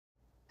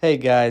Hey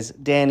guys,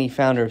 Danny,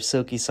 founder of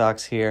Silky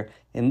Socks here.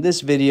 In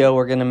this video,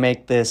 we're going to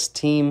make this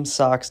team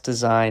socks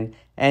design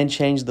and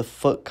change the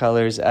foot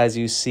colors as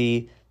you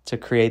see to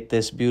create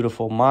this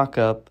beautiful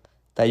mock-up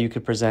that you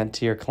could present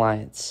to your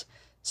clients.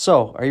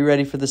 So, are you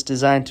ready for this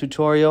design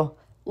tutorial?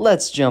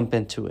 Let's jump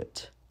into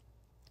it.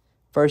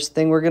 First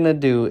thing we're going to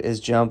do is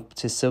jump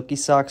to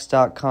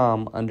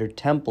silkysocks.com under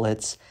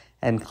templates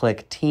and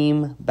click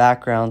Team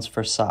Backgrounds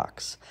for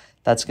Socks.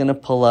 That's going to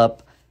pull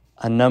up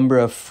a number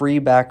of free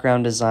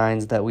background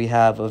designs that we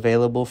have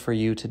available for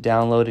you to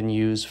download and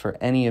use for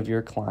any of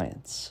your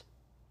clients.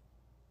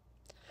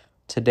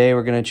 Today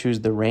we're going to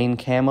choose the rain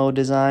camo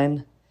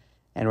design,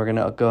 and we're going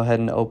to go ahead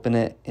and open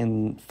it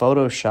in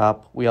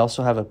Photoshop. We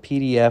also have a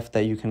PDF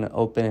that you can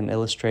open in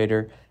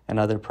Illustrator and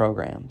other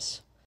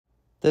programs.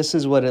 This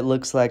is what it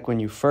looks like when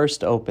you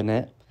first open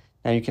it.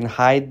 Now you can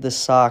hide the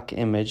sock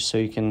image so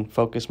you can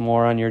focus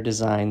more on your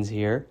designs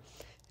here.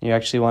 You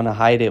actually want to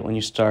hide it when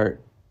you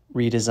start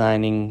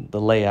redesigning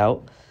the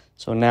layout.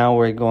 So now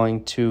we're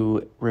going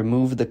to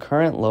remove the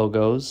current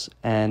logos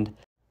and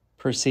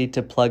proceed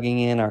to plugging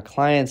in our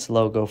client's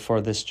logo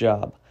for this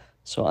job.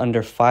 So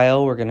under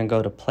File, we're going to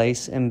go to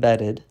Place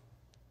Embedded,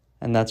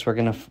 and that's where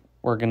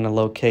we're going to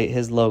locate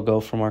his logo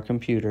from our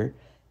computer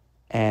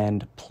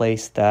and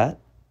place that.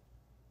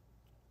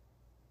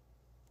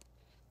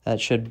 That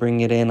should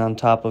bring it in on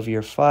top of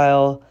your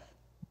file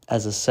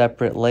as a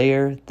separate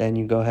layer. Then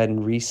you go ahead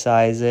and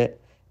resize it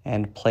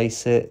and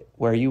place it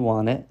where you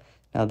want it.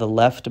 Now the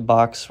left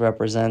box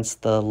represents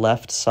the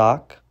left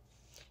sock.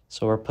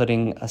 So we're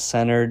putting a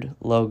centered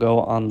logo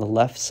on the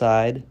left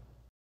side.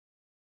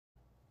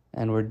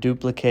 And we're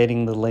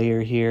duplicating the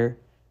layer here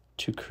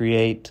to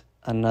create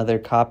another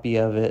copy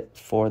of it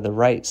for the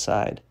right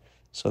side.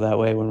 So that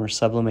way when we're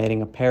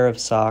sublimating a pair of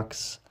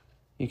socks,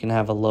 you can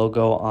have a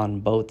logo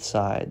on both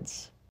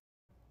sides.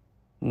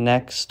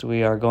 Next,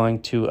 we are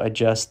going to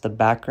adjust the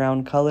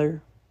background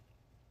color.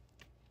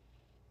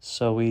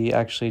 So we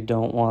actually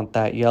don't want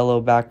that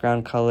yellow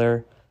background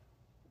color,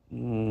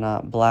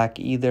 not black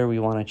either. We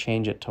want to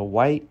change it to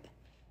white.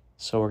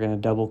 So we're going to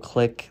double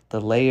click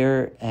the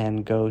layer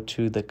and go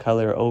to the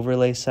color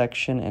overlay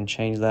section and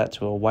change that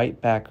to a white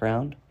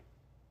background.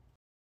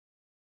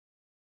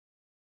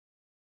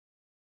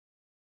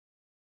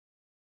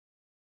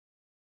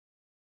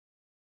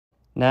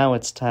 Now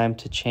it's time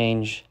to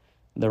change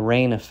the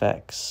rain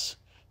effects.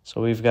 So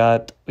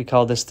we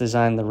call this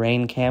design the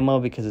rain camo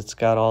because it's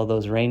got all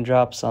those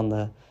raindrops on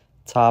the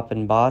top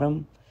and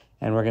bottom.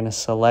 And we're going to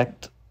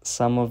select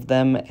some of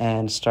them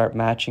and start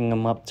matching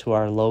them up to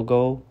our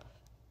logo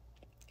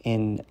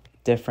in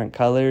different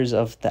colors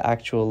of the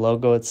actual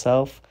logo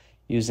itself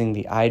using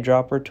the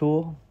eyedropper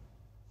tool.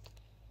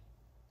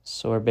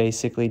 So we're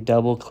basically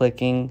double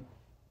clicking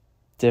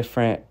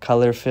different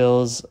color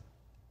fills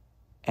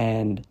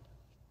and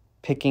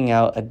picking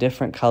out a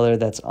different color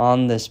that's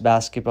on this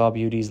Basketball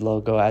Beauties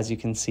logo. As you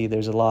can see,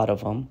 there's a lot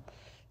of them.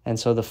 And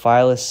so the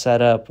file is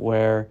set up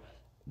where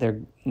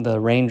the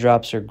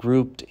raindrops are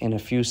grouped in a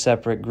few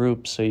separate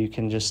groups, so you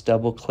can just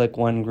double click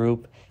one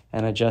group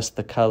and adjust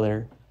the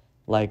color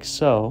like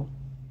so.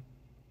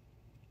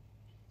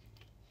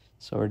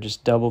 So we're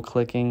just double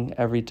clicking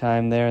every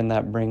time there, and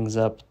that brings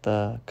up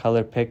the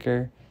color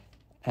picker.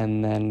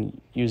 And then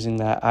using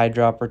that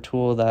eyedropper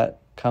tool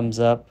that comes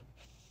up,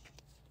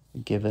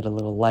 give it a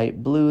little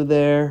light blue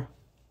there.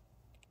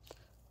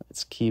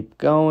 Let's keep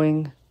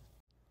going.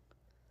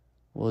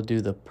 We'll do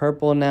the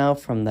purple now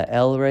from the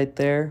L right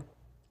there.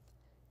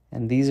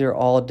 And these are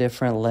all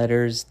different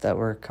letters that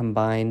were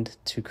combined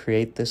to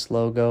create this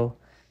logo.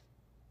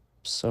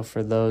 So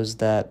for those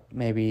that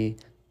maybe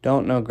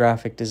don't know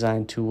graphic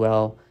design too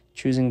well,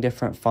 choosing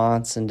different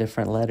fonts and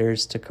different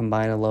letters to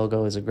combine a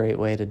logo is a great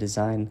way to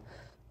design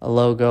a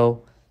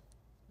logo.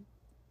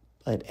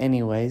 But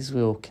anyways,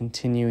 we'll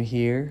continue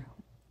here,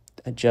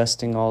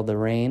 adjusting all the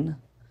rain.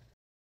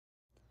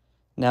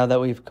 Now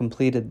that we've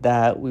completed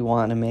that, we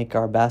want to make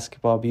our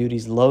Basketball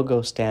Beauties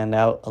logo stand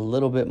out a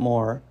little bit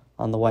more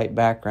on the white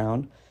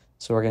background.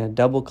 So we're going to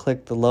double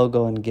click the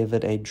logo and give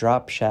it a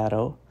drop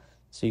shadow.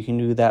 So you can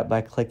do that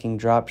by clicking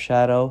drop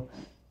shadow,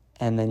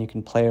 and then you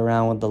can play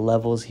around with the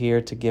levels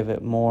here to give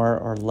it more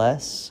or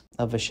less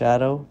of a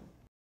shadow.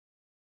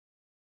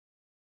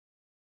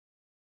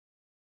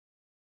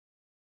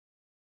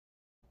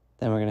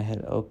 Then we're going to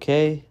hit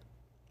OK.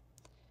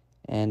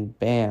 And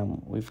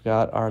bam, we've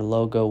got our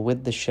logo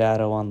with the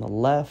shadow on the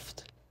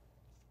left.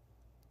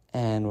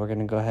 And we're going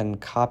to go ahead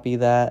and copy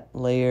that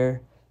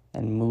layer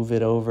and move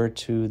it over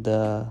to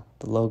the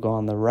logo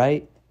on the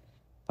right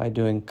by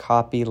doing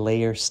copy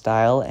layer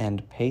style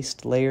and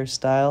paste layer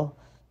style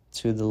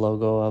to the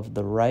logo of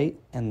the right.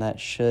 And that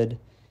should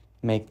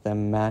make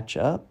them match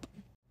up.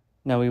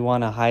 Now we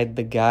want to hide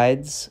the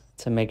guides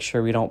to make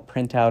sure we don't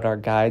print out our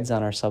guides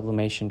on our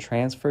sublimation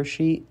transfer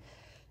sheet.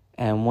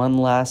 And one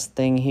last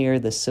thing here,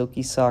 the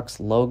Silky Socks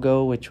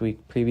logo, which we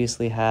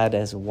previously had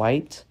as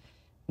white,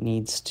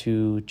 needs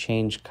to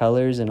change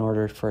colors in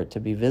order for it to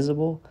be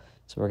visible.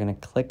 So we're going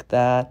to click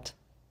that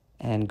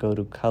and go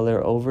to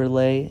Color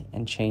Overlay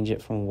and change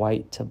it from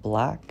white to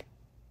black.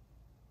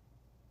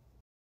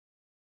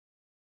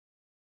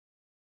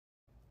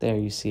 There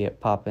you see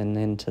it popping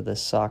into the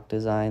sock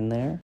design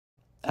there.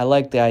 I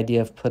like the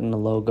idea of putting a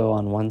logo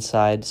on one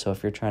side, so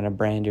if you're trying to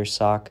brand your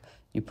sock,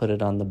 you put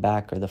it on the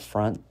back or the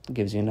front. It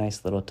gives you a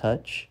nice little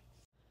touch.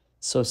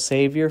 So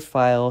save your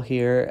file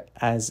here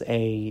as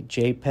a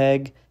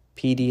JPEG,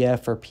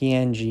 PDF, or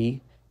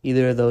PNG.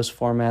 Either of those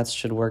formats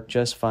should work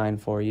just fine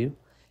for you.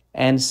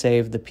 And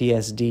save the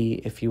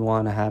PSD if you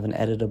want to have an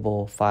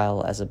editable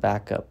file as a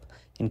backup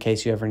in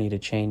case you ever need to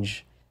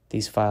change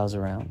these files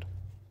around.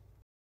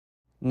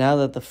 Now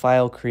that the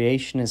file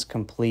creation is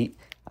complete,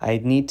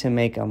 I need to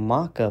make a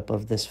mock-up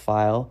of this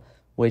file,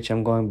 which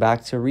I'm going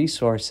back to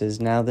resources.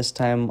 Now this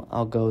time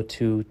I'll go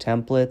to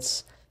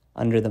templates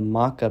under the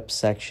mockup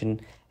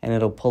section, and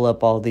it'll pull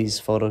up all these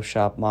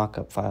Photoshop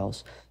mockup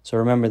files. So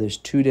remember, there's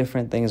two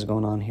different things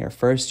going on here.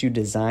 First, you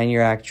design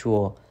your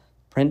actual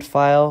print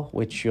file,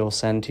 which you'll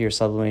send to your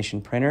sublimation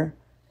printer,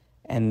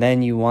 and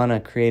then you want to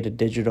create a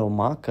digital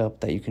mockup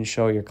that you can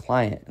show your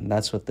client, and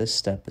that's what this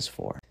step is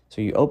for. So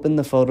you open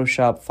the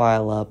Photoshop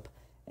file up,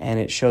 and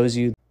it shows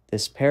you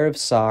this pair of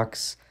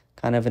socks,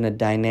 kind of in a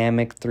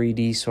dynamic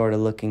 3D sort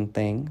of looking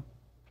thing.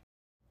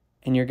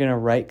 And you're going to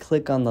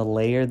right-click on the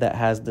layer that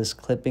has this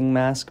clipping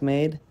mask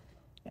made,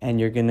 and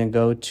you're going to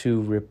go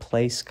to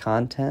Replace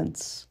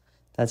Contents.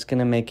 That's going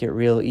to make it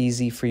real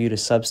easy for you to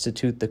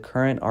substitute the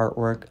current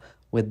artwork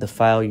with the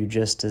file you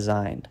just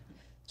designed.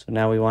 So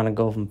now we want to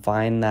go and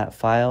find that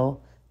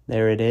file.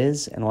 There it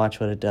is, and watch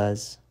what it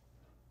does.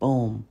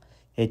 Boom.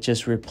 It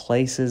just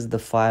replaces the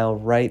file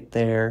right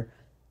there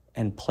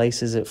and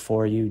places it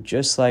for you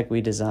just like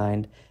we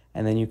designed.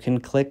 And then you can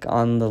click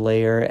on the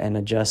layer and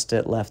adjust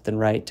it left and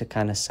right to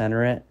kind of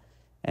center it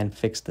and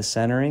fix the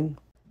centering.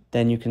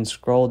 Then you can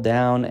scroll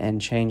down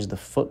and change the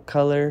foot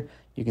color.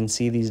 You can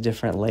see these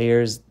different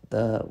layers.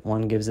 The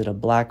one gives it a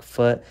black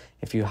foot.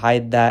 If you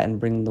hide that and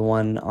bring the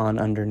one on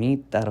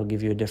underneath, that'll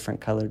give you a different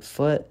colored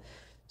foot.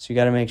 So you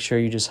got to make sure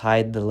you just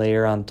hide the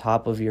layer on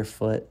top of your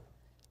foot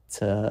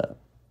to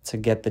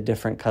get the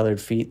different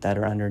colored feet that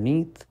are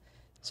underneath.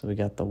 So we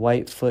got the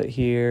white foot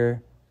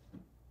here.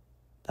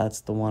 That's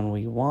the one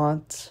we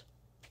want.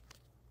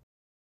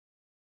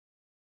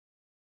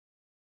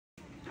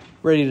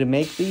 Ready to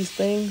make these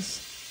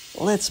things?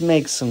 Let's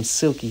make some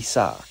silky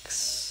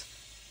socks.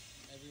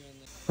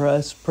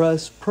 Press,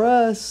 press,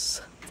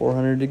 press.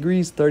 400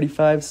 degrees,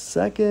 35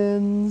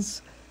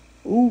 seconds.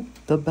 Ooh,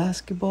 the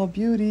basketball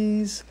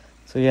beauties.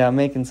 So yeah, I'm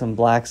making some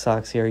black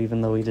socks here,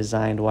 even though we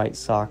designed white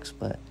socks,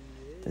 but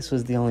this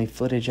was the only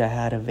footage I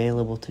had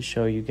available to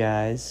show you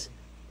guys.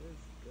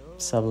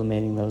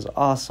 Sublimating those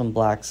awesome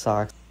black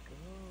socks.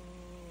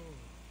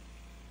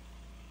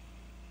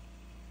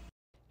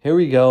 Here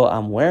we go.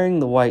 I'm wearing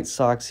the white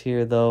socks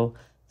here though,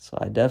 so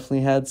I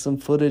definitely had some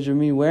footage of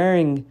me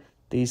wearing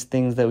these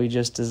things that we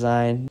just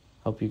designed.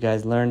 Hope you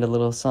guys learned a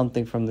little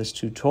something from this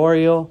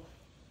tutorial.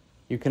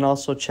 You can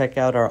also check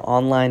out our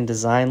online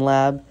design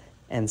lab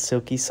and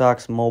Silky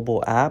Socks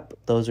mobile app.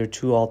 Those are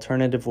two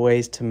alternative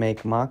ways to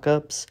make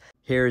mockups.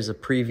 Here is a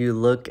preview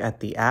look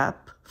at the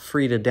app,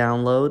 free to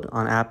download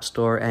on App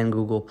Store and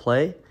Google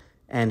Play.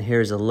 And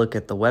here's a look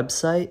at the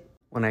website.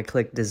 When I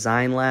click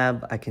Design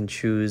Lab, I can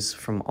choose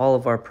from all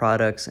of our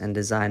products and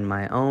design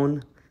my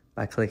own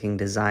by clicking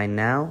Design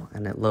Now,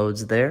 and it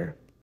loads there.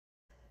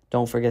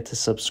 Don't forget to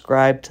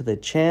subscribe to the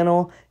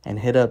channel and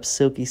hit up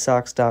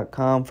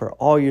silkysocks.com for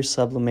all your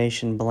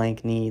sublimation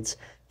blank needs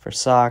for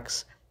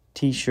socks,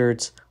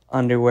 t-shirts,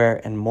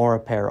 underwear, and more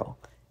apparel.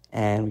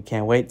 And we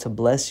can't wait to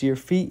bless your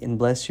feet and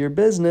bless your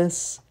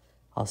business.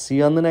 I'll see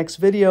you on the next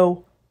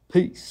video.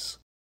 Peace.